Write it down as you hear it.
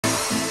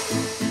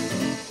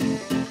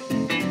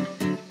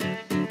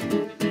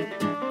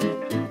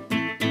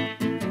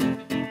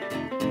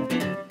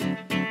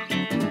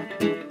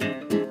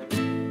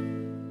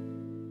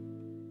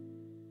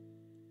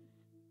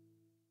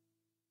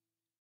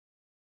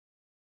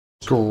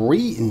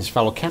Greetings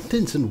fellow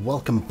captains and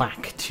welcome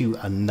back to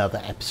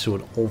another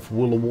episode of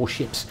World of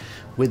Warships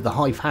with the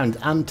Hive Hound,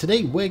 and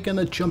today we're going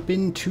to jump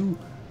into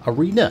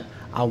Arena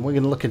and we're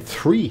going to look at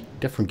 3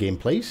 different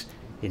gameplays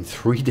in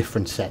 3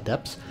 different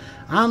setups,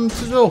 and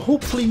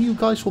hopefully you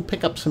guys will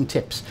pick up some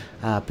tips,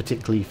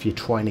 particularly if you're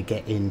trying to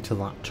get into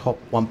that top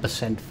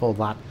 1% for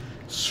that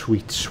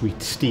sweet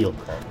steel.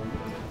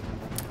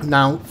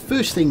 Now,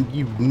 first thing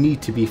you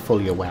need to be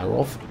fully aware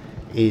of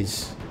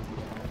is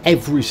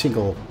every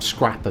single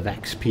scrap of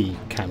XP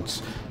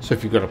counts. So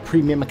if you've got a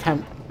premium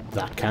account,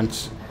 that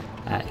counts.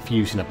 If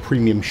you're using a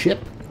premium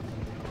ship,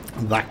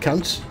 that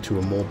counts to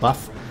a more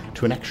buff,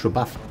 to an extra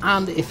buff.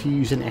 And if you're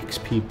using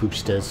XP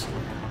boosters,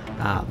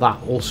 that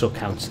also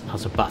counts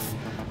as a buff.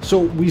 So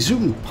we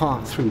zoom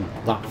part through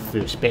that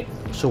first bit.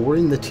 So we're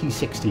in the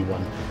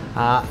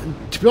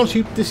T61. To be honest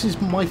with you, this is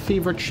my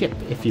favourite ship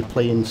if you're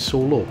playing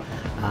solo.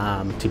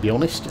 To be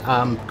honest,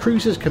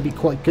 cruisers can be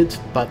quite good,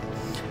 but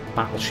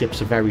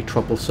battleships are very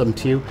troublesome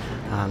to you,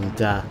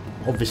 and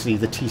obviously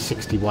the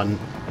T61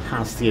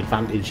 has the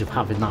advantage of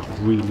having that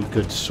really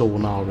good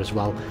sonar as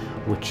well,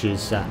 which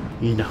is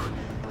you know,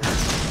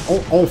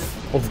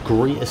 of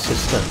great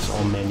assistance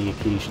on many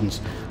occasions.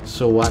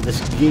 So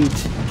this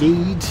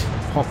Gade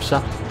pops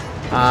up.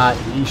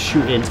 He's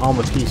shooting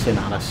armor piercing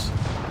at us.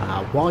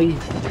 Why?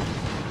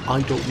 I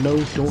don't know,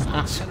 don't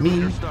ask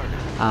me.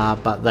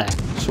 But there,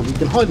 so we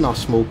can hide in our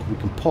smoke, we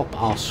can pop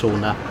our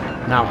sonar.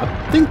 Now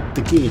I think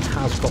the Gade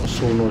has got a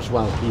sonar as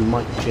well. He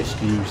might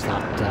just use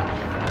that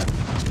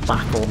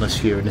back on us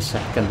here in a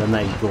second, and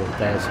there you go,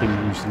 there's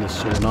him using his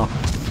sonar.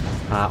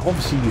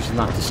 Obviously using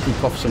that to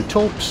sneak off some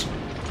torps.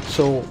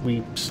 So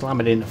we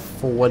slam it in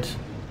forward,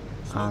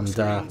 and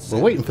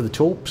we're waiting for the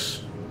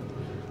torps,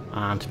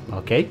 and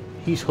okay,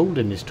 he's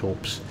holding his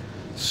torps.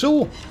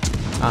 So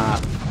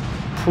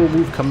pro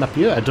move coming up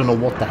here. I don't know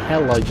what the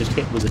hell I just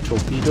hit with a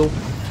torpedo,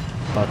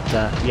 but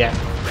yeah,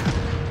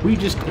 we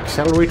just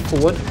accelerate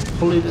forward,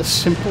 pull it a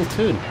simple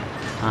turn,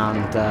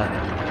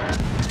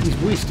 and he's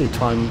wasted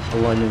time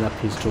lining up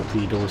his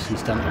torpedoes.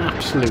 He's done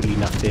absolutely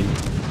nothing.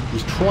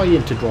 He's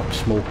trying to drop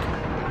smoke.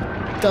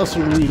 He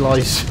doesn't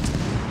realise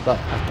that,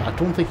 I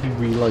don't think he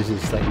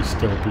realises that he's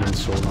still being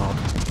sonared.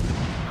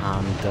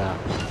 And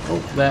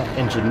oh, there,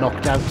 engine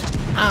knocked out,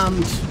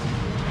 and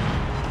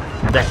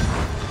there,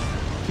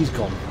 he's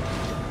gone.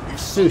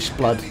 First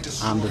blood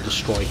and a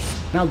destroy.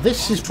 Now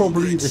this is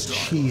probably the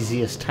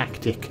cheesiest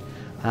tactic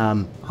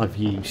I've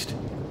used,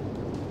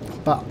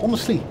 but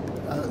honestly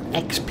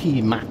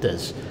XP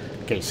matters.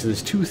 Okay, so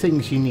there's 2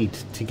 things you need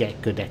to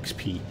get good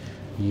XP.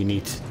 You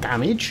need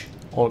damage,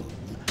 or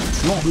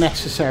not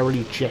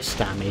necessarily just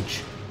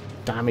damage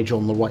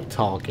on the right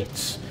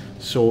targets.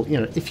 So you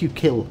know, if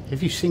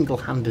you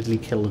single-handedly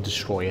kill a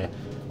destroyer,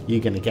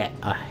 you're going to get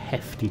a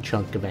hefty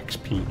chunk of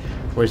XP,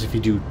 whereas if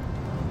you do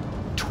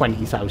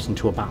 20,000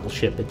 to a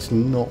battleship, it's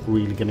not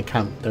really going to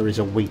count. There is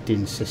a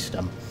weighting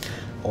system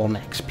on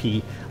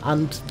XP,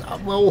 and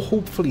well,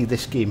 hopefully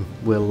this game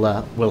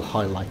will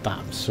highlight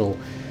that. So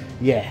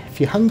yeah, if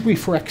you're hungry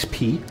for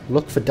XP,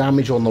 look for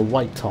damage on the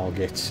right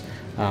targets,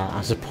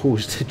 as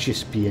opposed to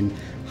just being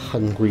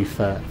hungry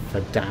for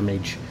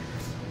damage.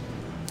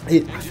 I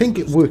think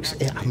it works.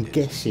 I'm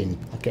guessing,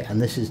 okay,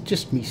 and this is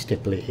just me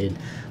stipulating,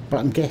 but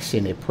I'm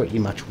guessing it pretty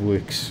much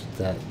works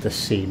the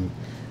same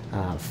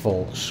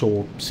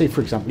so say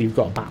for example you've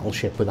got a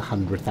battleship with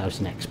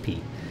 100,000 XP,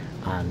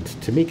 and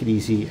to make it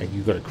easy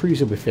you've got a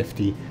cruiser with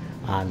 50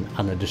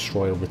 and a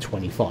destroyer with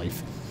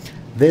 25.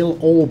 They'll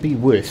all be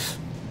worth,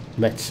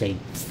 let's say,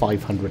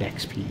 500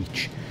 XP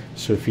each.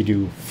 So if you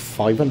do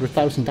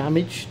 500,000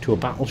 damage to a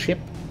battleship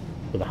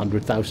with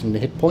 100,000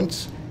 hit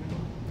points,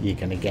 you're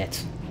going to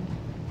get,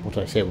 what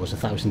did I say, it was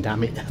 1,000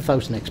 damage,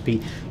 1,000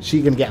 XP, so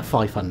you're going to get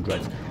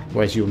 500,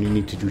 whereas you only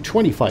need to do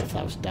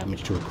 25,000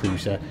 damage to a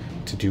cruiser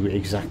to do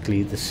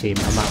exactly the same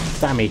amount of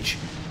damage.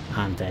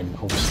 And then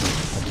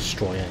obviously a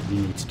destroyer,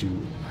 you need to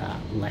do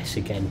less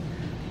again.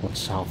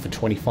 What's half for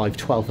 25,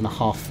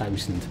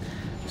 12,500.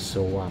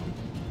 So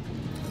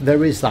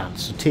there is that.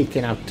 So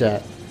taking out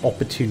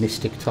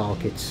opportunistic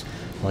targets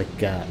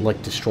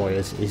like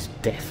destroyers is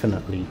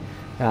definitely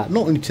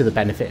not only to the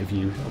benefit of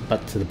you,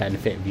 but to the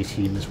benefit of your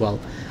team as well.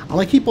 And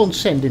I keep on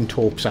sending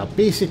torps out.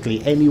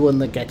 Basically anyone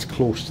that gets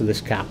close to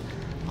this cap,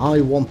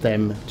 I want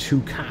them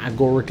to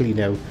categorically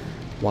know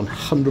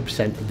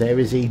 100% there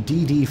is a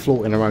DD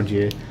floating around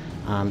here,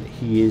 and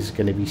he is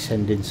going to be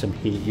sending some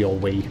hate your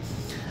way,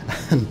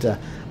 and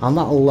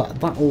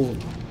that'll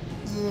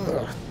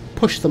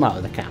push them out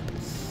of the cap.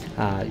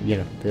 You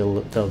know,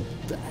 they'll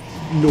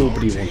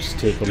nobody wants to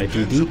take on a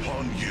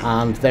DD,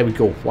 and there we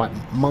go. Right,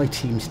 my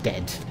team's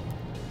dead.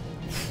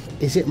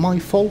 Is it my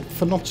fault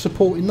for not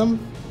supporting them?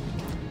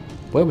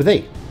 Where were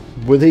they?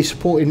 Were they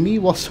supporting me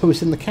whilst I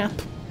was in the cap?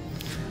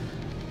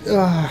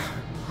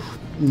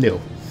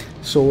 No.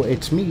 So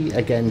it's me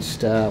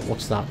against,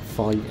 what's that,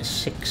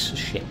 6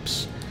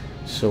 ships.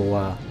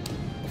 So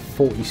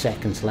 40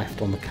 seconds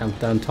left on the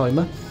countdown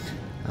timer.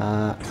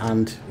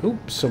 And,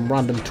 oops, some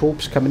random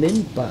torps coming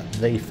in, but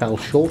they fell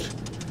short.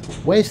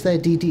 Where's their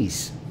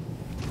DDs?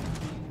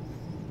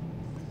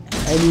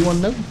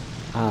 anyone know?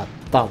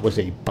 That was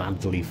a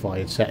badly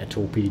fired set of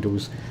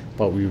torpedoes,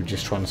 but we were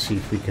just trying to see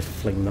if we could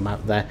fling them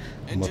out there,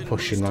 and we're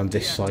pushing around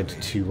this side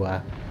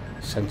to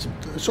send some...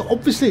 So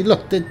obviously,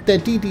 look, their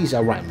DD's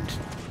around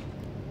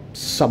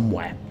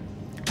somewhere.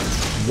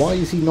 Why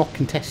is he not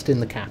contesting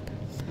the cap?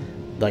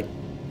 Like,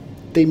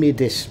 they made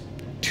this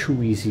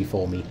too easy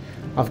for me.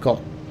 I've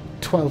got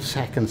 12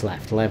 seconds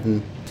left.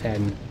 11,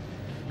 10,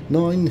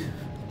 9,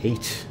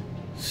 8,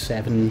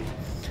 7,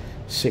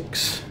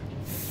 6,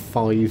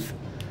 5,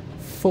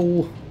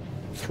 4,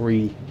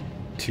 3,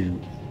 2,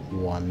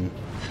 1.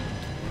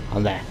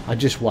 And there, I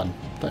just won.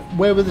 But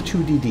where were the two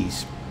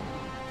DDs?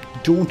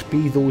 Don't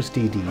be those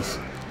DDs.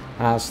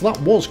 So that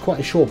was quite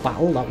a short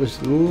battle. That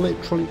was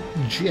literally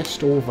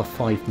just over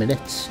 5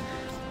 minutes.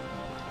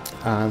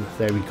 And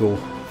there we go.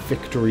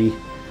 Victory.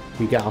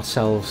 We get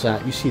ourselves,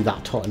 you see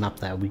that totting up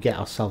there, we get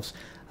ourselves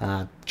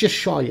just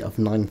shy of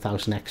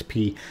 9,000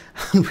 XP,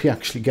 and we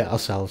actually get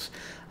ourselves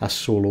a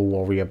solo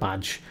warrior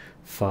badge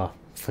for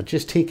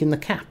just taking the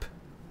cap.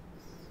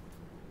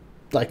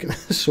 Like,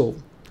 so,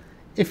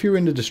 if you're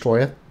in the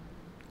destroyer,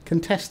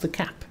 contest the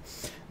cap.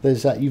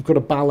 There's you've got to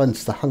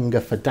balance the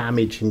hunger for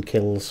damage and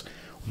kills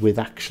with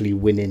actually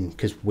winning,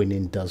 because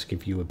winning does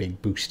give you a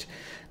big boost.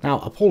 Now,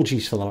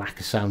 apologies for the lack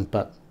of sound,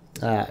 but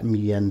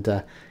me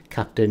and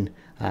Captain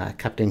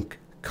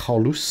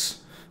Carlus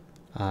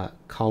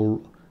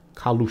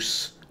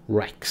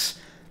Rex.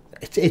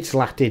 It's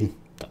Latin.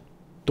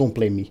 Don't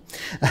blame me.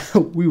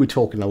 We were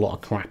talking a lot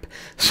of crap,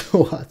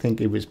 so I think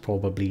it was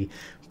probably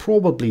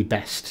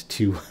best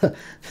to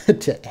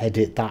to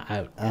edit that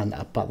out. And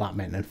but that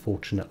meant,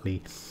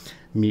 unfortunately,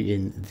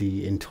 muting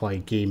the entire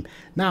game.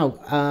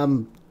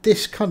 Now,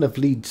 this kind of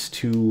leads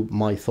to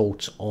my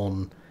thoughts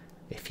on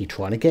if you're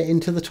trying to get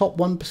into the top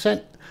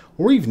 1%.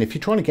 Or even if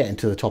you're trying to get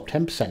into the top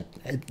 10%,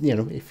 you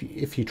know,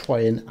 if you try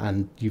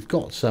and you've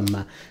got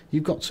some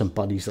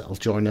buddies that'll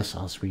join us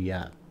as we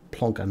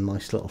plonk a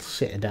nice little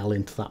citadel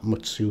into that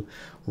Mutsu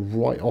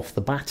right off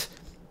the bat,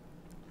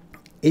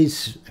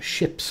 is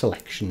ship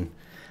selection.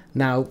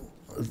 Now,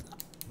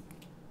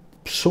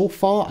 so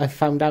far I've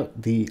found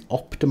out the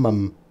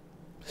optimum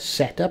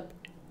setup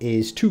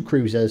is 2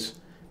 cruisers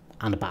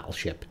and a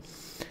battleship.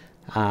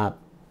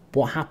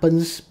 What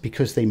happens,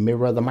 because they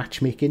mirror the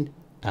matchmaking,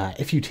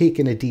 if you take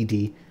in a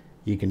DD,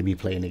 you're going to be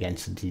playing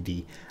against a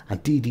DD.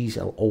 And DDs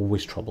are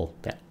always trouble.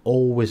 They're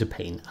always a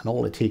pain. And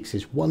all it takes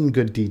is one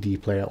good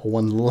DD player or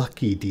one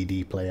lucky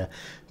DD player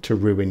to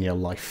ruin your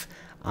life.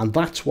 And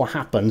that's what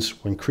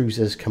happens when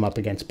cruisers come up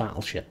against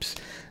battleships.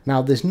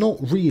 Now, there's not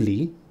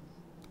really,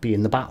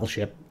 being the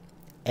battleship,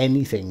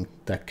 anything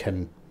that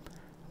can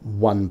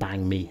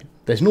one-bang me.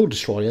 There's no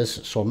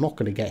destroyers, so I'm not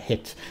going to get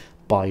hit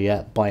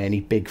by any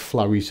big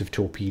flurries of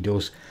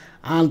torpedoes.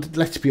 And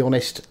let's be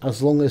honest,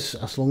 as long as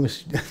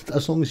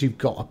you've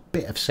got a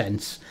bit of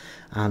sense,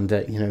 and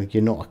you know,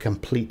 you're not a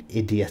complete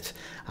idiot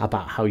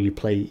about how you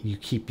play, you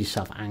keep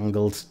yourself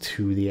angled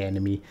to the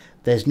enemy,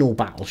 there's no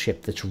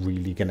battleship that's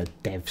really going to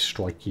dev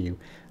strike you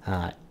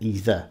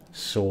either.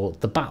 So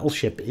the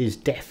battleship is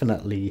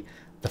definitely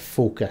the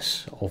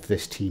focus of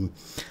this team.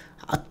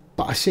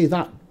 But I say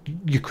that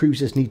your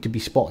cruisers need to be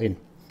spotting.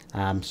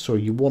 So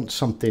you want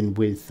something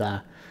with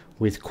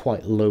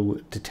quite low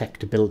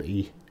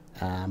detectability.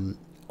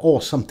 Or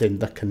something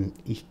that can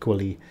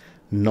equally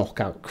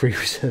knock out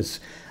cruisers.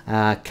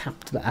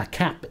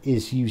 Cap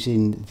is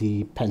using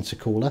the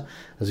Pensacola.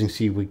 As you can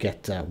see, we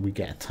get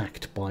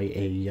attacked by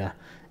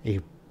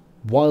a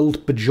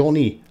wild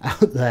Bajoni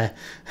out there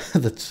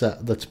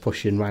that's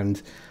pushing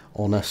round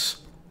on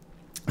us.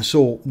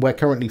 So we're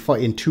currently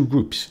fighting 2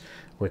 groups.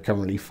 We're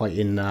currently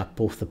fighting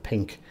both the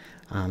pink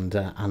and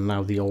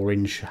now the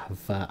orange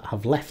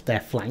have left their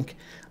flank,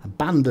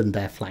 abandoned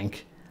their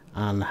flank,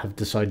 and have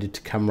decided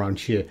to come around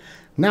here.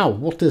 Now,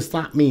 what does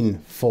that mean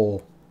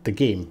for the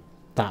game?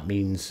 That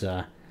means,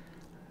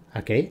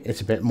 okay,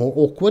 it's a bit more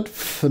awkward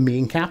for me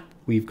and Cap.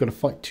 We've got to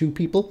fight 2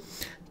 people,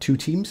 2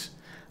 teams.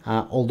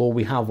 Although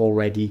we have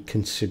already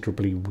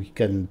considerably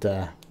weakened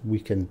the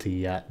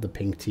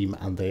pink team,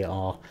 and they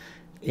are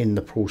in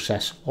the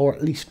process, or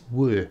at least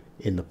were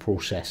in the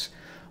process,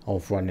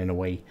 of running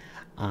away.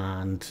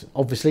 And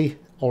obviously,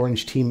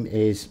 orange team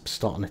is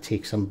starting to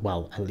take some,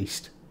 well, at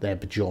least their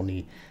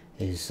Bajoni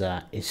is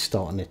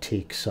starting to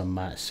take some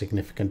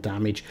significant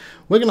damage.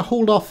 We're going to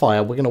hold our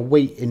fire. We're going to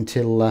wait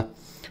until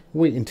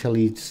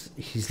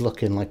he's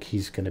looking like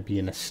he's going to be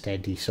in a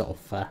steady sort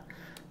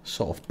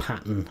of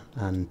pattern,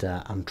 and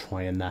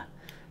try and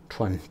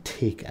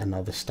take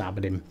another stab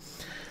at him.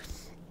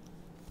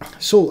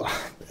 So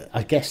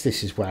I guess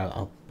this is where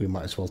we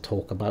might as well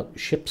talk about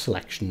ship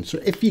selection. So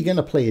if you're going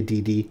to play a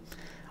DD,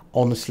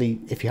 honestly,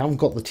 if you haven't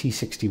got the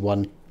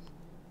T61,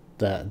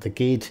 the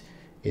Gade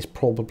is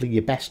probably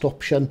your best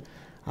option.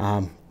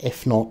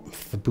 If not,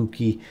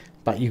 Fubuki.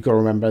 But you've got to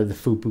remember, the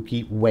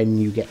Fubuki, when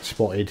you get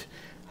spotted,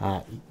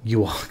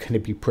 you are going to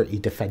be pretty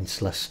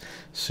defenseless,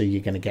 so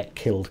you're going to get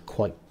killed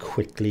quite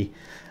quickly.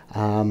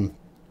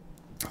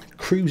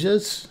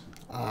 Cruisers,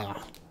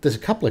 there's a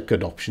couple of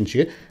good options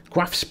here.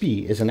 Graf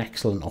Spee is an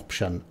excellent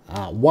option.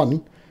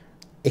 One,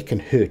 it can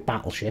hurt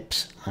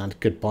battleships, and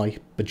goodbye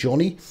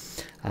Bajoni.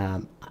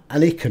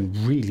 And it can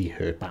really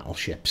hurt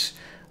battleships.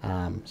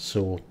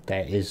 So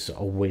there is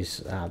always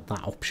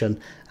that option.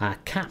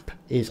 Cap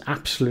is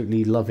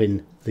absolutely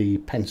loving the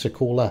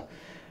Pensacola,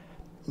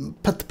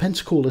 but the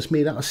Pensacola's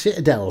made out of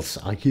citadels,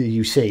 I hear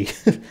you say.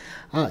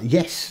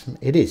 Yes,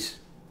 it is,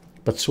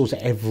 but so is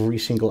every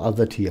single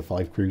other tier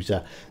 5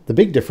 cruiser. The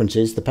big difference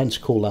is the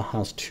Pensacola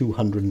has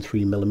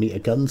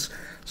 203mm guns,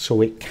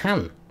 so it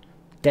can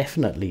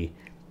definitely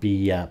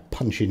be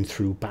punching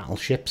through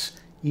battleships,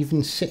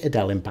 even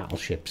citadel in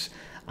battleships,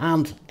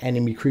 and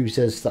enemy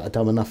cruisers that are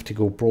dumb enough to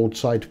go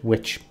broadside,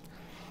 which,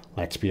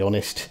 let's be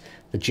honest,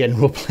 the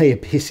general player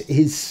base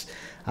is.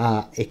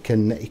 It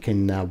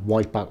can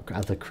wipe out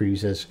other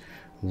cruisers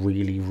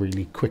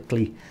really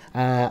quickly.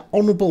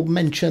 Honourable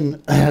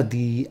mention,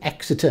 the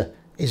Exeter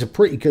is a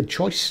pretty good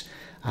choice.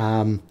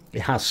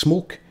 It has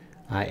smoke,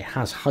 it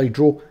has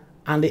hydro,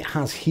 and it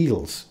has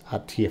heals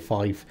at tier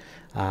 5,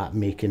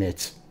 making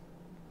it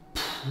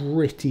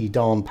pretty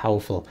darn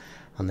powerful.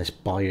 And this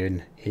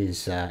Bayern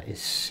is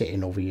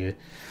sitting over here.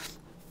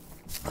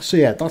 So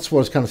yeah, that's what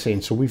I was kind of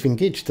saying. So we've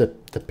engaged the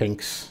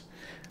pinks,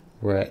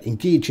 we're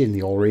engaging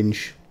the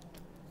orange.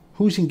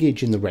 Who's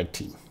engaging the red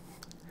team?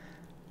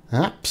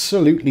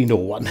 Absolutely no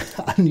one.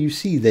 And you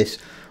see this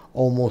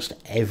almost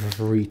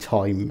every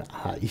time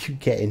you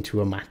get into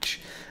a match.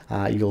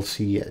 You'll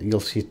see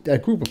a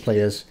group of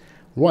players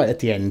right at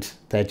the end.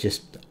 They're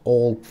just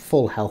all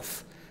full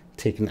health,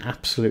 taking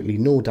absolutely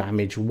no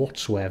damage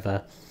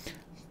whatsoever.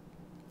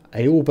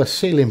 Aoba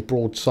sailing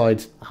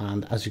broadside,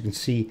 and as you can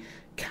see,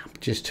 Cap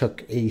just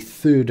took a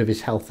third of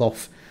his health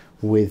off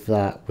with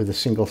a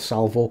single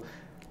salvo.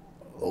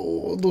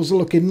 Oh, those are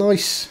looking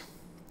nice.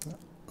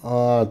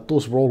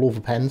 Those were all over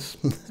pens.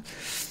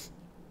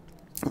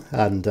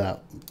 And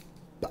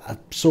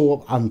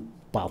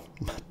well,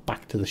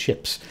 back to the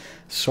ships.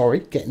 Sorry,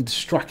 getting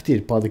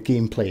distracted by the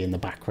gameplay in the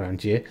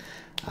background here.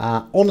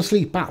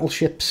 Honestly,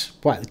 battleships,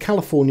 well,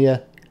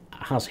 California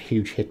has a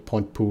huge hit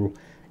point pool.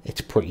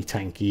 It's pretty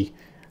tanky,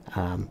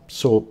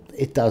 so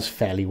it does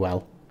fairly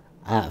well.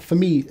 For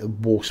me,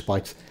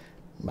 Warspite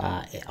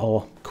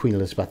or Queen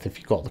Elizabeth, if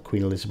you've got the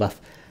Queen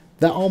Elizabeth,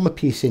 the armor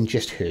piercing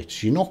just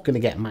hurts. You're not going to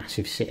get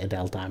massive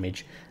citadel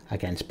damage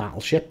against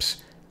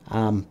battleships,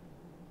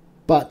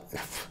 but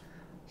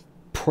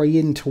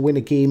praying to win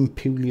a game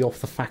purely off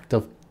the fact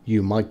of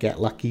you might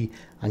get lucky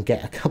and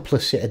get a couple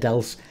of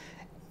citadels,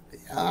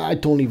 I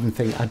don't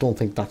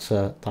think that's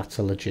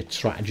a legit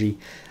strategy.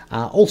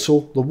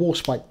 Also, the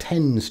Warspite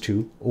tends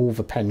to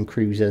overpen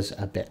cruisers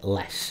a bit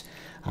less,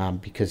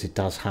 because it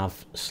does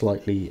have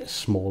slightly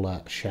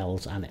smaller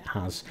shells, and it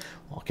has,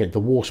 okay,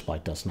 the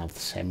Warspite doesn't have the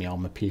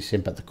semi-armor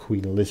piercing, but the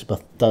Queen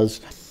Elizabeth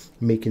does,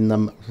 making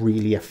them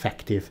really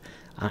effective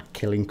at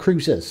killing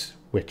cruisers,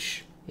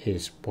 which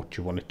is what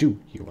you want to do.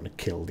 You want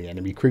to kill the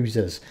enemy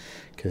cruisers,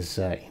 because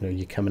you know,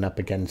 you're coming up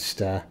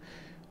against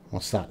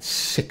what's that,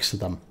 6 of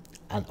them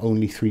and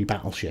only 3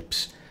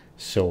 battleships,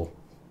 so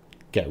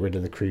get rid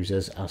of the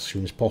cruisers as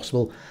soon as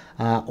possible.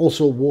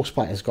 Also,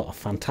 Warspite has got a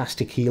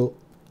fantastic heal,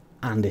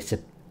 and it's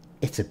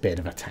a bit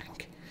of a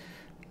tank.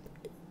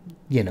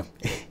 You know,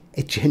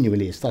 it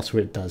genuinely is. That's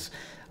what it does.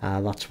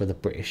 That's where the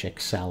British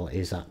excel,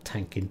 is at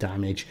tanking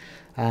damage.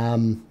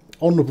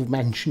 Honourable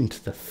mention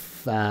to the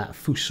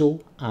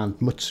Fuso and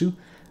Mutsu.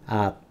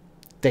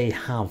 They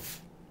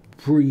have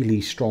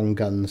really strong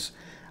guns,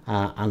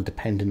 and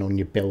depending on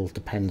your build,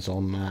 depends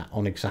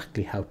on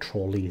exactly how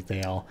trolley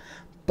they are.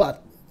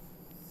 But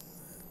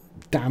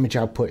damage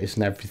output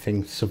isn't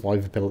everything.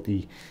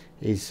 Survivability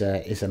is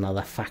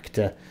another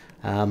factor.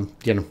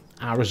 You know,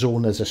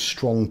 Arizona's a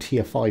strong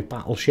tier 5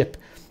 battleship.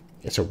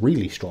 It's a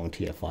really strong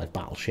tier 5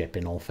 battleship,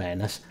 in all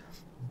fairness,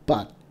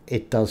 but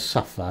it does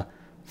suffer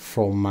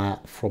from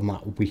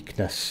that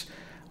weakness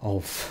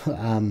of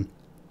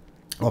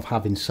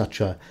having such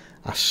a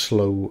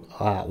slow,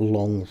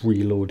 long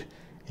reload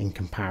in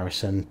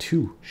comparison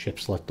to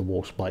ships like the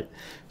Warspite.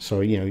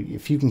 So, you know,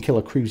 if you can kill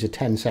a cruiser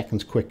 10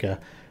 seconds quicker,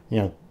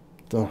 you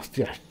know,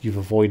 you've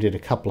avoided a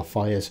couple of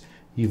fires,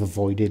 you've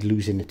avoided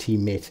losing a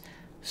teammate.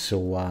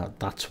 So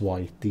that's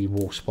why the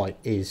Warspite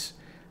is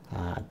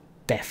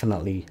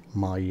definitely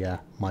my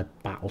my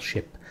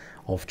battleship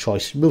of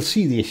choice. We'll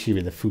see the issue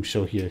with the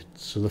Fuso here.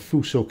 So the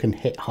Fuso can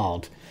hit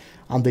hard,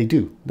 and they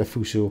do. The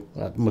Fuso,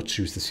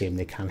 Mutsu's the same,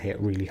 they can hit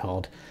really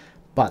hard,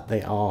 but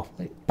they are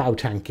bow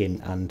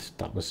tanking, and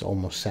that was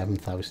almost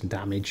 7,000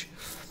 damage.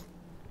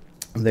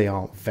 They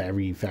are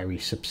very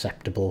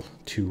susceptible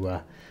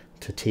to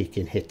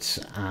taking hits,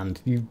 and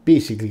you've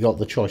basically got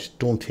the choice: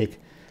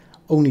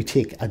 only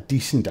take a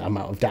decent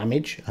amount of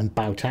damage and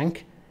bow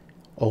tank,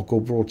 or go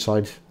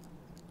broadside,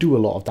 do a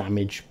lot of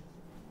damage,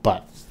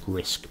 but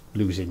risk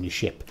losing your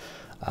ship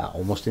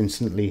almost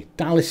instantly.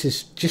 Dallas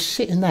is just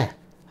sitting there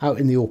out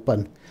in the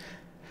open.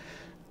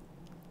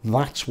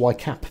 That's why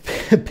Cap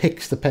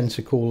picks the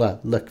Pensacola.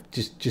 Look,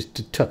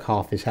 just took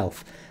half his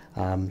health.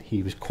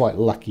 He was quite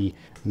lucky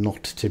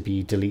not to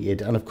be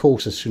deleted, and of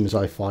course, as soon as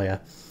I fire,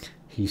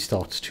 he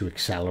starts to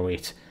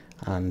accelerate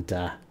and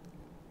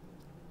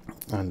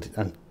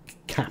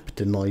Cap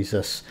denies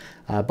us.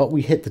 But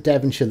we hit the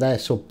Devonshire there,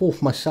 so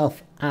both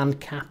myself and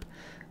Cap,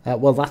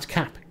 well, that's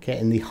Cap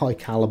getting the High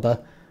Caliber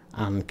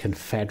and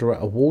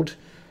Confederate award.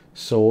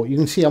 So you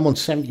can see I'm on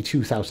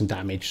 72,000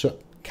 damage, so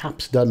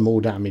Cap's done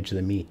more damage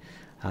than me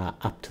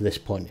up to this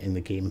point in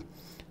the game.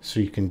 So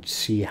you can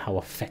see how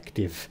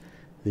effective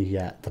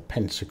the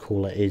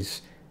Pensacola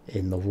is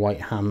in the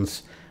right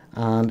hands.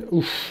 And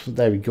oof,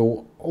 there we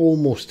go,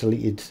 almost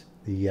deleted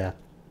the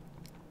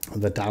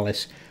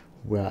Dallas.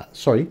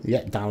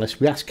 Dallas.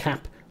 We asked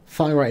Cap,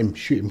 fire at him,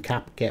 shoot him,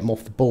 Cap, get him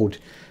off the board,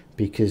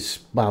 because,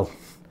 well,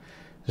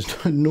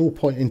 there's no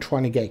point in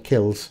trying to get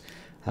kills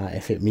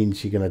if it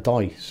means you're going to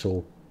die.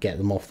 So get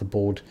them off the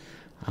board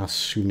as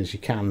soon as you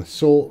can.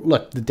 So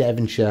look, the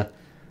Devonshire,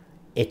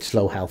 it's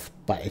low health,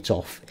 but it's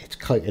off, it's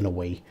kiting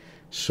away.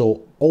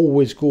 So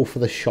always go for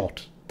the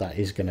shot that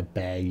is going to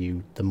bear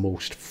you the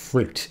most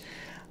fruit.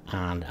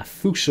 And a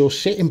Fuso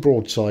sitting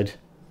broadside.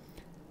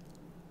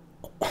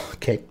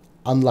 Okay,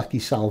 unlucky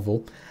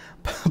salvo,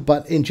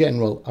 but in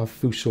general a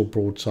Fuso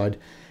broadside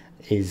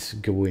is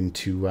going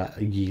to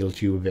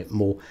yield you a bit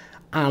more.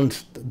 And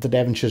the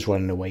Devonshire's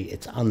running away,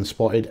 it's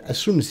unspotted. As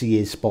soon as he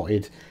is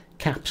spotted,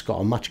 Cap's got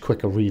a much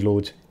quicker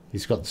reload.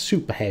 He's got the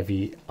super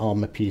heavy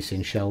armor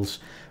piercing shells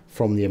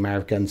from the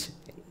Americans.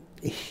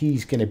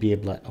 He's going to be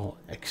able to,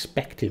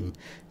 expect him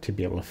to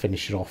be able to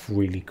finish it off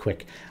really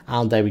quick.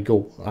 And there we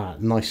go,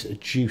 nice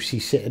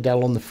juicy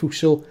citadel on the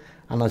Fuso.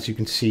 And as you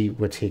can see,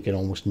 we're taking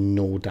almost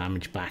no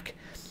damage back.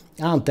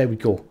 And there we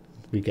go,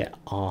 we get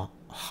our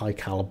High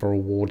Caliber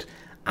award.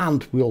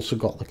 And we also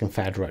got the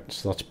Confederate.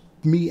 So that's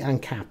me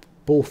and Cap,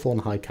 both on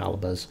High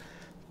Calibers,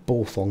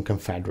 both on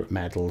Confederate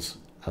medals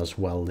as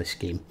well this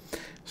game.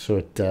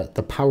 So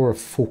the power of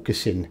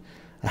focusing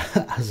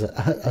as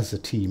a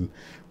team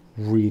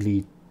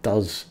really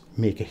does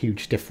make a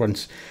huge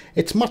difference.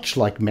 It's much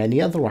like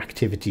many other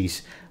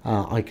activities.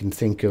 I can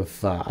think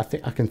of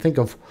I can think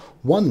of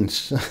one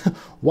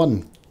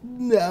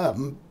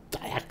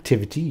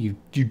activity you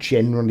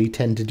generally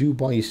tend to do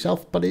by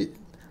yourself, but it,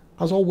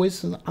 as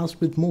always, and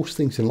as with most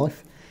things in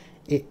life,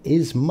 it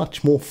is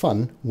much more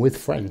fun with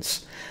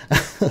friends.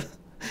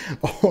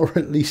 Or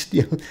at least,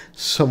 you know,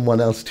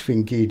 someone else to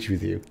engage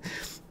with you.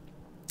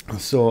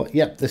 So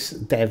yep, this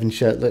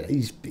Devonshire, look,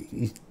 he's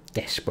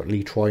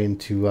desperately trying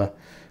to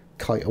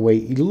kite away.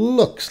 He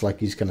looks like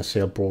he's going to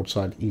sail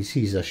broadside. He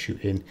sees us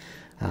shooting.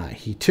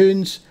 He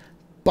turns,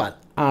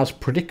 but as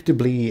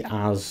predictable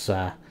as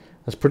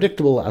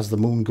the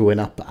moon going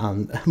up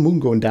and moon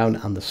going down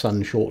and the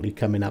sun shortly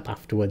coming up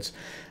afterwards,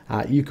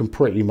 you can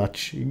pretty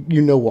much,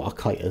 you know what a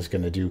kiter is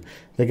going to do.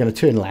 They're going to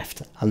turn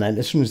left, and then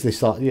as soon as they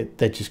start,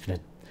 they're just going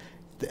to,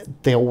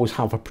 they always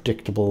have a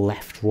predictable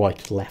left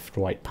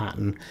right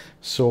pattern.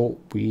 So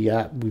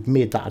we've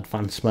made that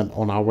advancement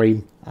on our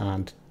aim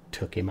and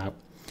took him out.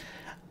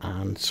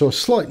 And so a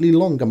slightly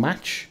longer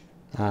match,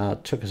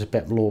 took us a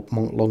bit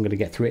longer to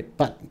get through it,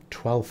 but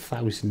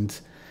 12,000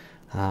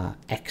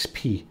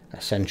 XP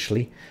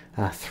essentially,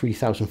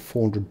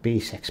 3,400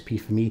 base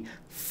XP for me,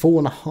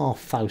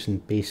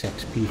 4,500 base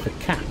XP for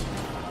Cap.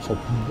 So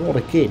what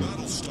a game.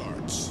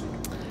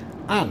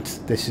 And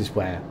this is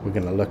where we're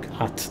going to look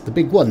at the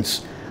big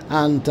ones,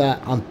 and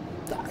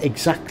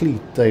exactly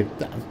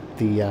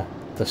the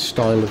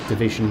style of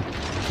division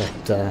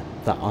that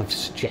I've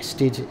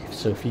suggested.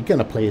 So if you're going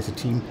to play as a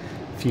team,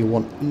 if you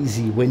want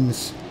easy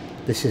wins,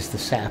 this is the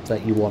setup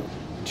that you want: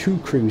 2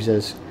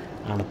 cruisers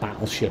and a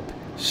battleship.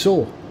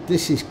 So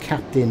this is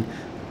Captain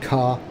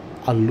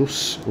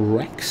Carlos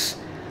Rex,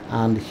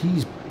 and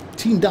he's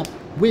teamed up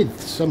with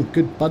some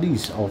good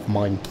buddies of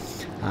mine,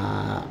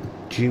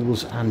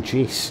 Jules and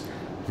Jace,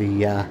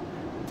 the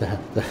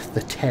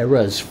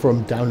terrors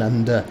from down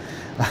under.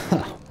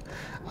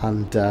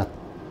 And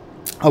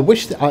I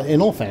wish that,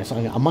 in all fairness,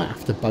 I might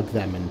have to bug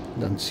them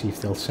and see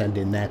if they'll send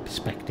in their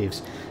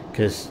perspectives,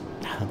 because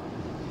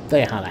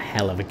they had a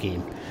hell of a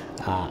game,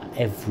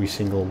 every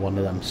single one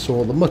of them.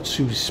 So the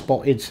Mutsu's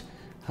spotted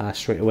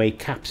straight away.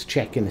 Cap's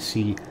checking to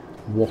see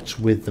what's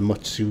with the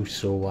Mutsu,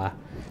 so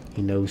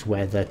he knows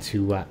whether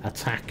to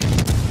attack,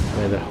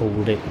 whether to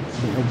hold it,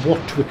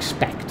 what to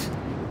expect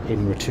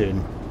in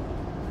return.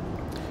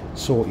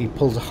 So he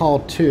pulls a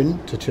hard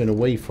turn to turn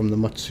away from the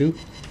Mutsu.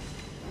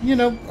 You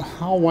know,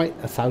 alright,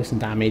 1,000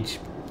 damage.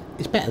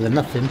 It's better than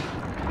nothing.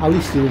 At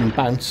least he didn't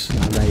bounce.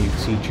 And there you can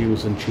see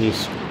Jules and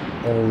Chase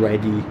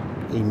already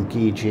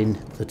engaging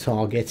the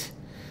target.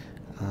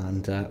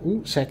 And,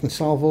 ooh, second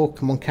salvo.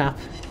 Come on, Cap.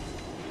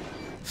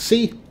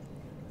 See?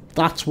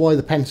 That's why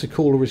the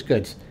Pensacola is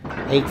good.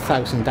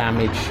 8,000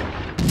 damage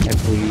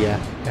every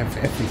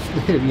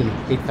you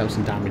know,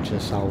 8,000 damage in a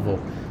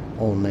salvo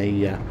on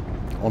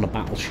a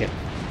battleship.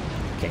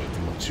 Okay, the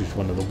Mutsu's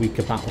one of the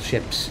weaker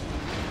battleships,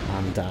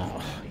 and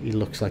he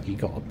looks like he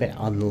got a bit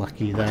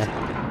unlucky there.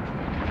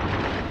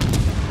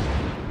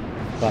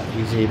 But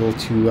he's able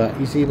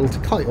to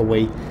kite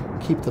away,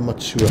 keep the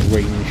Mutsu at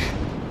range.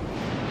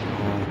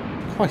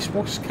 Christ,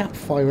 what's Cap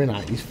firing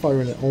at? He's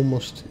firing at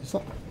almost, is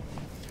that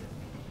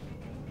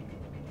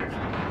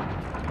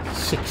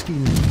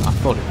 16? I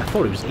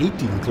thought it was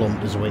 18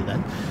 kilometers away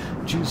then.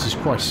 Jesus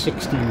Christ,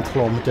 16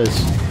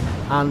 kilometers.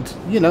 And,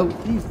 you know,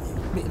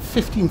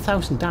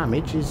 15,000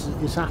 damage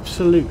is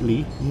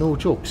absolutely no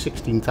joke.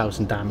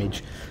 16,000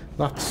 damage.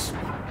 That's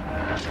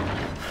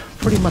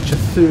pretty much a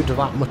third of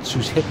that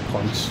Mutsu's hit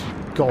points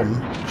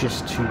gone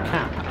just to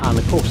Cap. And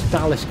of course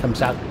Dallas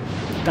comes out.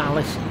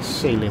 Dallas is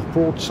sailing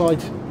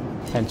broadside.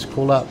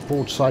 Pensacola,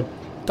 broadside.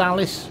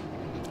 Dallas,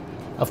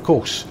 of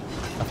course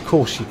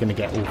you're going to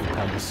get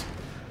overpens.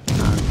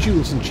 And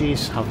Jules and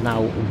Jace have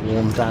now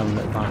worn down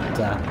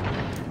that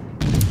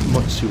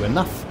Mutsu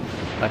enough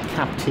that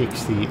Cap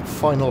takes the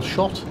final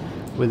shot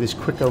with his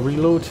quicker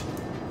reload.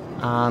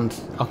 And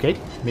okay,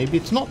 maybe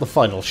it's not the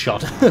final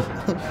shot.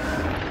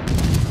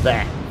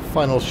 There,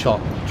 final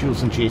shot.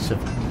 Jules and Jace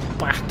have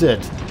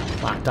battered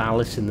that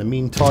Dallas in the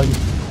meantime.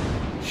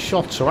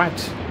 Shots are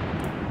out.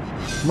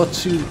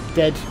 Mutsu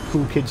dead.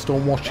 Cool kids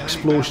don't watch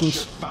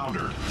explosions.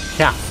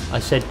 Cap, I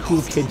said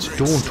cool kids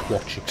don't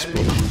watch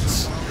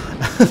explosions.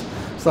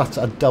 So that's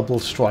a double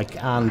strike.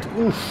 And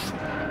oof,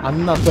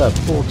 another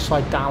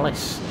broadside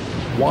Dallas.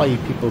 Why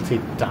people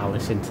take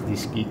Dallas into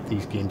these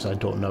games, I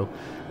don't know.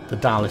 The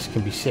Dallas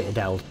can be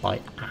citadeled by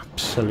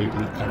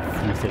absolutely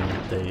everything.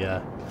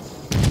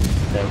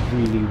 They're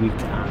really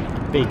weak, and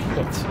a big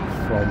hit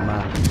from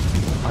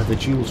either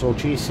Jules or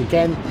Jace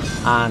again,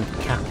 and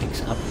Cap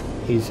picks up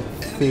his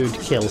third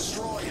kill.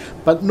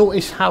 But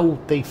notice how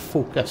they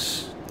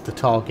focus the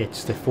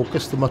targets. They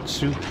focus the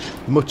Mutsu.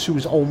 The Mutsu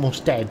is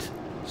almost dead,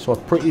 so I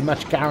pretty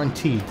much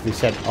guaranteed they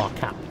said, oh,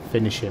 Cap,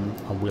 finish him,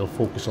 and we'll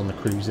focus on the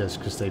cruisers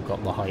because they've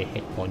got the higher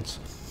hit points.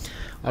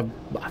 I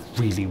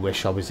really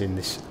wish I was in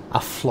this,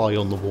 a fly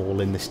on the wall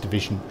in this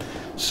division.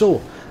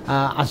 So,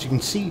 as you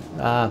can see,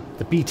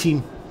 the B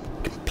team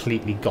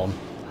completely gone.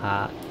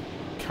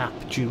 Cap,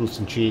 Jules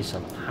and Jace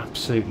have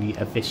absolutely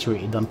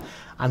eviscerated them,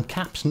 and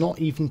Cap's not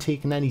even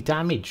taken any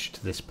damage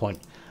to this point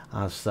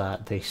as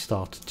they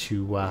start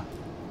to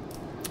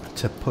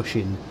push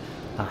in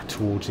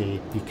towards A,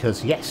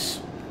 because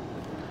yes,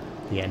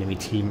 the enemy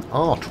team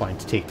are trying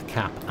to take the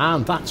Cap,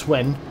 and that's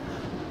when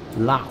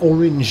La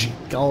Orange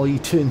guy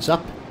turns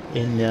up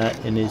in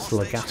his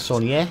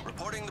Lagassonier.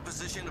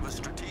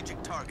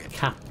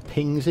 Cap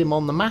pings him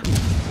on the map.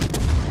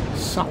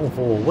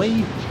 Salvo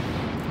away.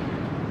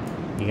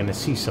 You're going to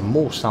see some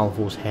more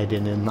salvos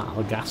heading in that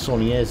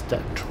Lagassonier's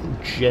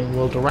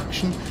general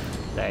direction.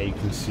 There you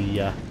can see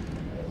a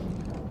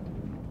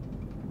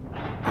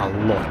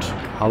lot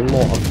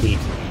of hate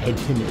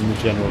heading in the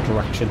general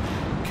direction.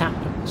 Cap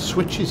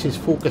switches his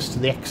focus to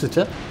the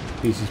Exeter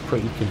because he's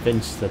pretty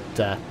convinced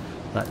that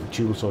that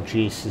Jules or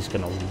Jace is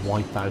going to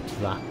wipe out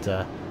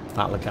that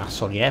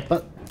Lagassonier,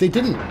 but they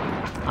didn't,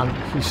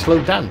 and he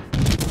slowed down.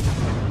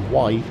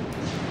 Why?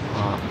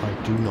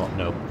 I do not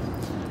know.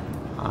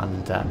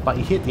 And but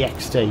he hit the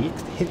Exeter. He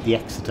hit the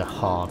Exeter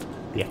hard.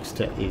 The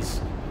Exeter is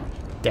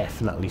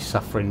definitely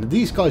suffering.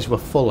 These guys were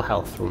full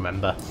health,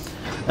 remember.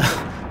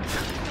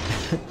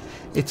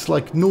 It's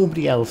like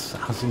nobody else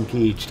has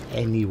engaged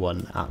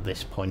anyone at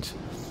this point.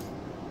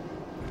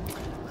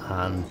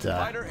 And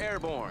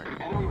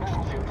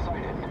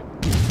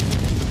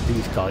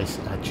these guys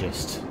are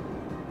just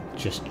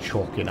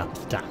chalking up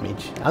the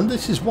damage, and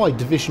this is why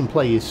division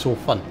play is so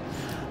fun.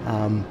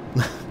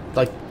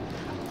 Like,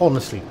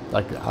 honestly,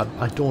 like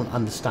I don't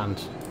understand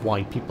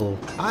why people.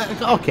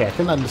 Okay, I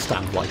can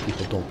understand why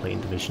people don't play in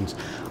divisions.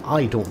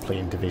 I don't play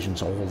in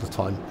divisions all the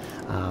time.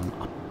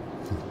 I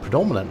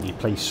predominantly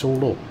play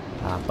solo,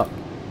 but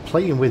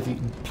playing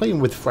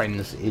with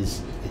friends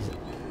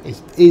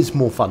is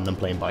more fun than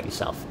playing by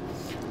yourself.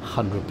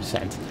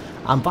 100%,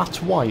 and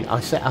that's why I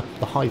set up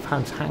the Hive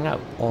Hands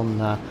Hangout on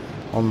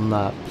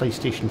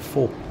PlayStation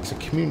 4. It's a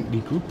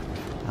community group.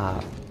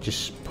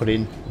 Just put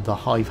in the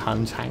Hive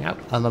Hands Hangout,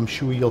 and I'm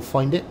sure you'll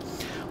find it.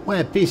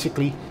 Where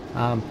basically,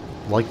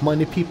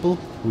 like-minded people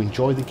who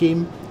enjoy the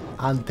game,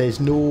 and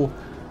there's no,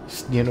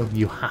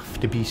 you have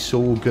to be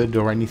so good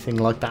or anything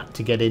like that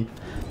to get in.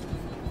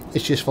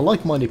 It's just for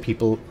like-minded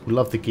people who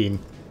love the game,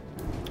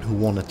 who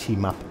want to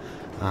team up,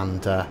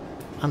 and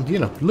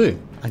learn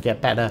and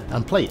get better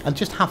and play and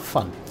just have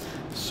fun.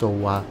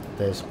 So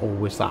there's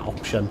always that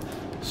option.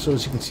 So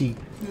as you can see,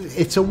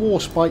 it's a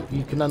Warspite.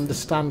 You can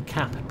understand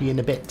Cap being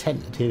a bit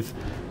tentative,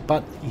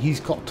 but he's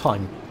got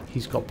time.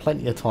 He's got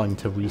plenty of time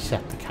to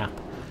reset the Cap.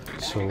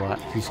 So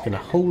he's going to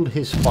hold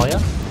his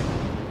fire.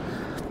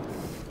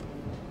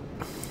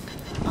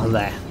 And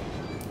there.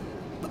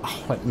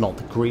 Oh, not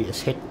the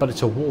greatest hit, but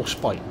it's a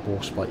Warspite.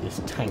 Warspite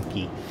is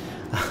tanky.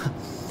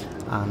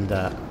 And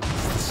the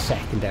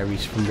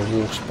secondaries from the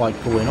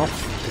Warspite going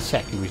off. The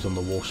secondaries on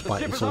the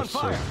Warspite is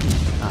also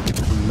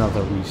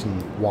another reason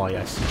why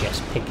I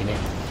suggest picking it.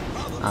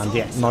 And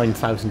yeah,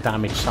 9,000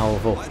 damage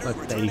salvo.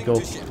 There you go.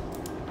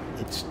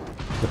 It's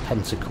the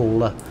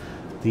Pensacola,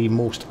 the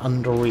most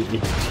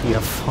underrated tier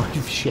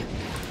 5 ship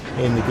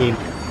in the game.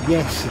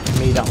 Yes, it's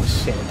made out of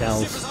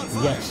citadels.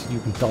 Yes, you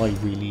can die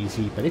really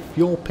easy, but if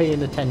you're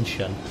paying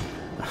attention,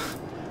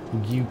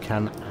 you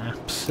can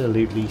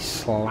absolutely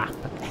slap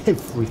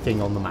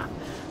everything on the map.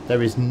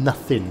 There is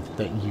nothing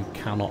that you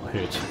cannot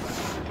hurt.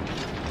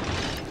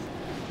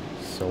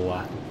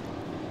 So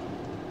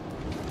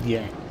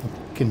yeah,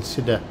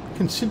 consider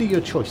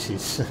your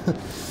choices.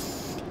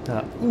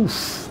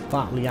 Oof,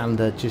 that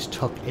Leander just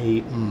took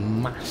a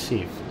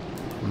massive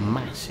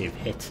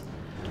hit,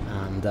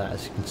 and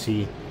as you can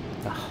see,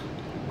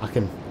 I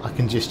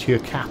can just hear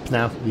Cap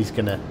now. He's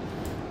gonna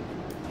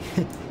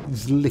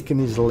he's licking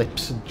his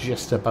lips,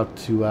 just about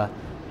to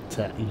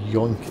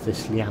yoink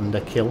this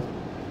Leander kill.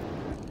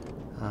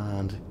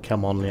 And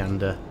come on,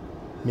 Leander,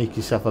 make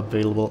yourself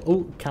available.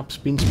 Oh, Cap's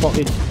been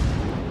spotted.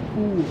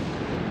 Ooh.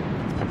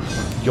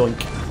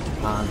 Yoink.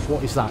 And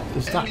what is that?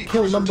 Is that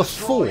kill number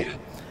 4?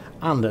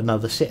 And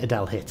another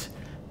Citadel hit,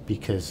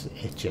 because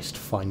it just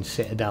finds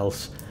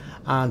Citadels.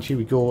 And here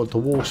we go, the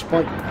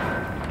Warspite.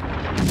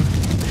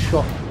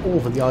 Shot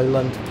over the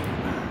island.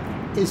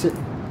 Is it?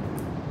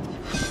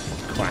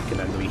 Kraken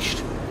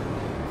unleashed.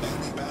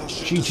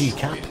 GG,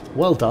 Cap.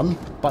 Well done,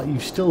 but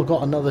you've still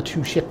got another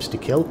 2 ships to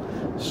kill.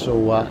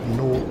 So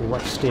no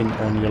resting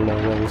on your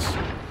laurels.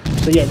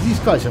 So yeah, these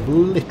guys have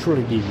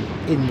literally been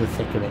in the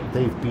thick of it.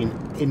 They've been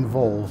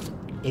involved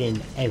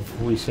in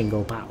every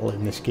single battle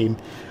in this game.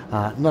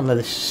 None of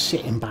this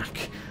sitting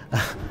back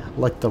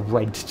like the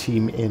red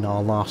team in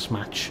our last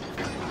match.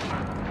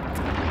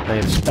 They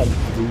have spent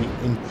the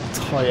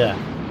entire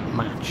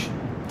match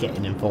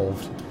getting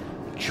involved,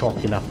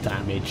 chalking up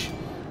damage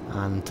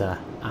and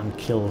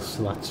kills.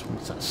 So that's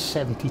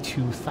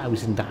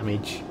 72,000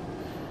 damage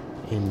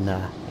in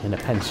a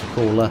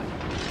Pensacola,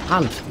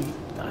 and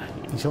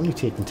he's only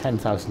taken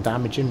 10,000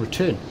 damage in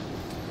return.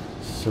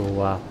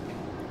 So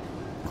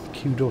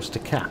kudos to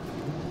Cap.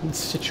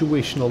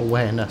 Situational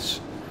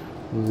awareness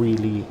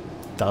really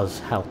does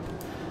help.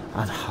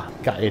 And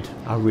gutted,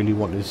 I really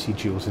wanted to see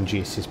Jules and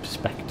Jace's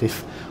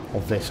perspective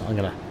of this. I'm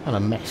gonna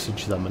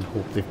message them and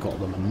hope they've got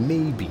them, and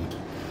maybe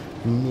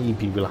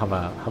we'll have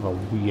a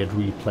weird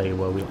replay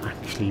where we'll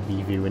actually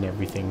be viewing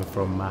everything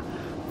from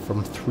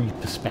 3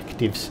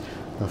 perspectives.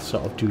 They'll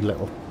sort of do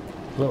little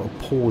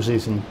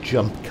pauses and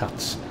jump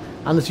cuts.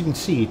 And as you can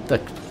see, the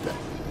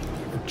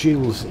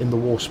Jules in the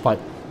Warspite,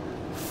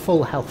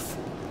 full health,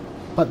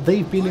 but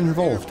they've been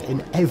involved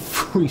in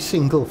every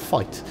single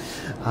fight,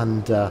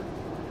 and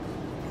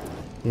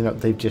you know,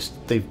 they've just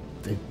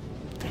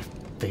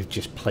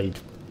played.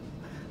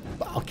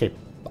 Okay,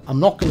 I'm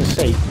not going to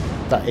say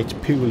that it's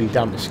purely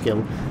down to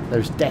skill.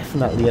 There's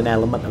definitely an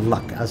element of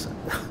luck, as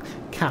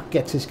Cap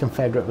gets his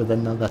Confederate with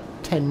another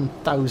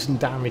 10,000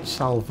 damage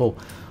salvo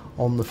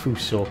on the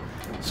Fuso.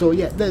 So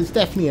yeah, there's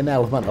definitely an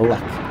element of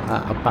luck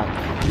about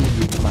who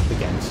you come up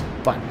against,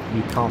 but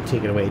you can't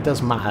take it away. It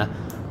doesn't matter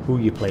who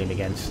you're playing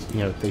against.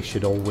 You know,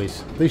 they've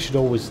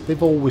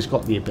always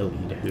got the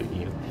ability to hurt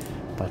you.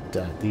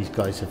 But these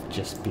guys have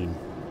just been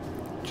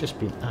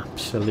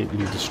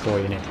absolutely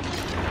destroying it.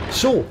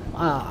 So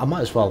I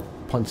might as well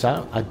point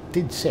out, I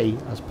did say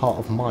as part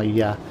of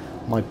my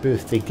my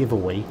birthday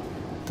giveaway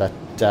that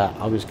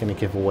I was going to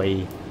give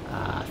away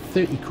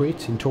 30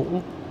 crates in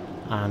total,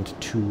 and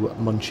 2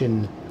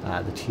 Munchin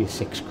the tier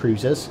 6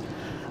 cruisers.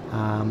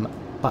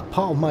 But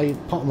part of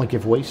my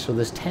giveaway, so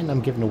there's 10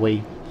 I'm giving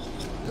away,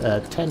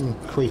 10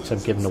 crates I'm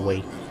giving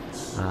away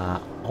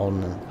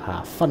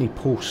on funny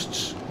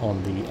posts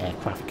on the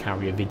aircraft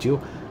carrier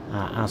video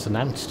as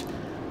announced,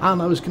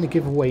 and I was going to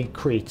give away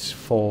crates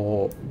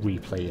for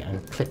replay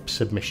and clip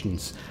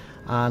submissions.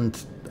 And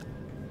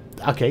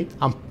okay,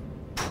 I'm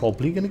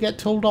probably going to get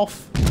told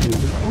off.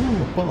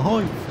 Oh, but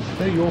hi,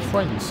 they're your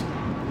friends.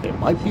 It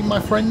might be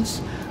my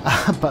friends,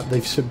 but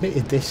they've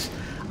submitted this,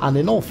 and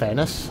in all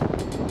fairness,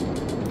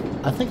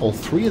 I think all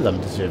 3 of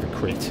them deserve a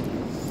crate.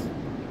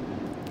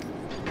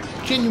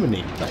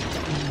 Genuinely, like,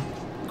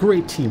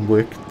 great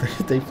teamwork.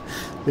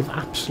 They've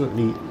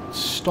absolutely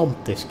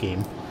stomped this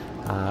game.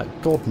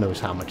 God knows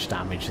how much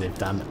damage they've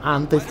done,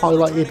 and they've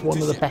highlighted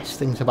one of the best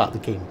things about the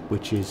game,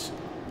 which is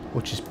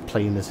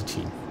playing as a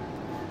team.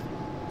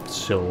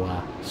 So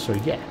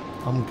yeah,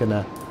 I'm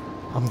gonna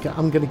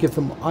give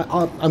them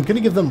I'm gonna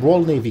give them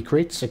Royal Navy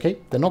crates. Okay,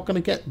 they're not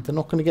gonna get the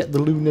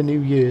Lunar New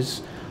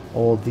Year's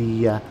or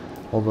the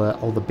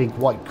big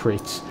white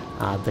crates.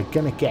 They're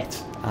gonna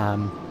get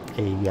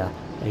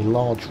a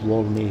large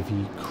Royal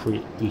Navy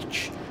crate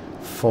each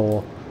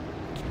for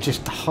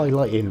just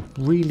highlighting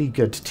really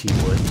good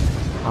teamwork.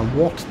 And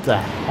what the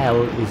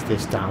hell is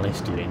this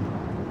Dallas doing?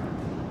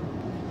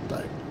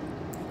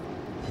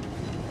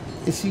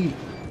 Is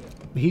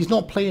he's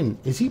not playing?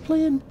 Is he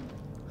playing?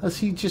 Has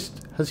he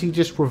just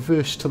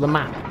reversed to the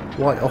map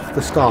right off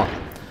the start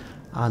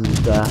and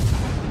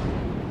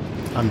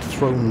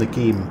thrown the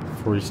game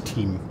for his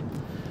team?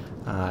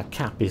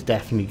 Cap is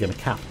definitely going to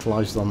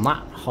capitalise on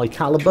that. High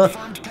caliber,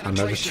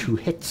 another 2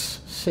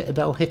 hits,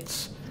 Citadel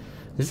hits.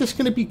 Is this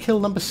going to be kill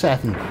number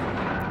 7?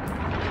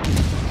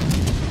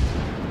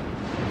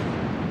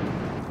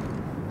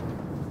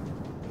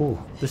 Oh,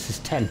 this is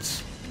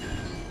tense.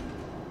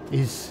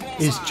 Is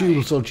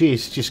Jules or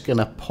Jace just going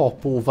to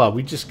pop over?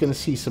 We're just going to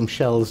see some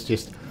shells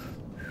just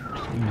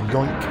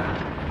yoink.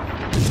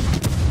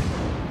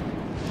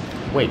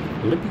 Wait,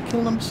 will it be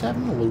kill number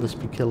 7 or will this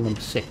be kill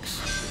number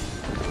 6?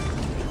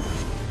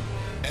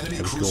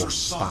 There we go,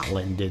 battle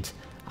ended.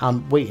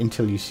 And wait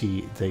until you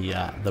see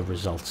the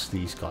results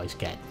these guys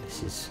get.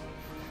 This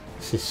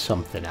is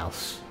something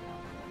else.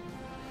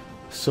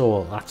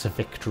 So that's a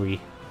victory.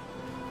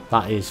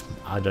 That is,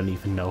 I don't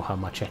even know how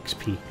much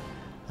XP.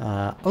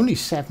 Only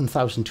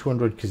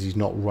 7,200 because he's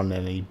not running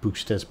any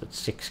boosters, but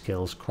 6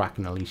 kills,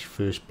 Kraken Unleash,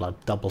 First Blood,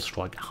 Double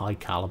Strike, High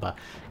Caliber,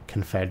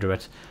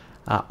 Confederate.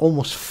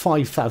 Almost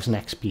 5,000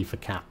 XP for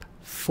Cap,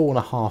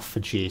 4.5 for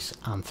Jace,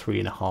 and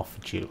 3.5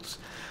 for Jules.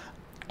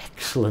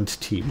 Excellent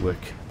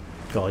teamwork,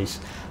 guys.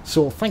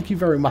 So thank you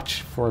very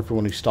much for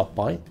everyone who stopped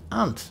by,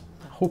 and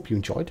I hope you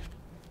enjoyed.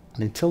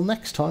 And until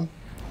next time,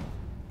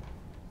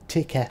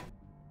 take care.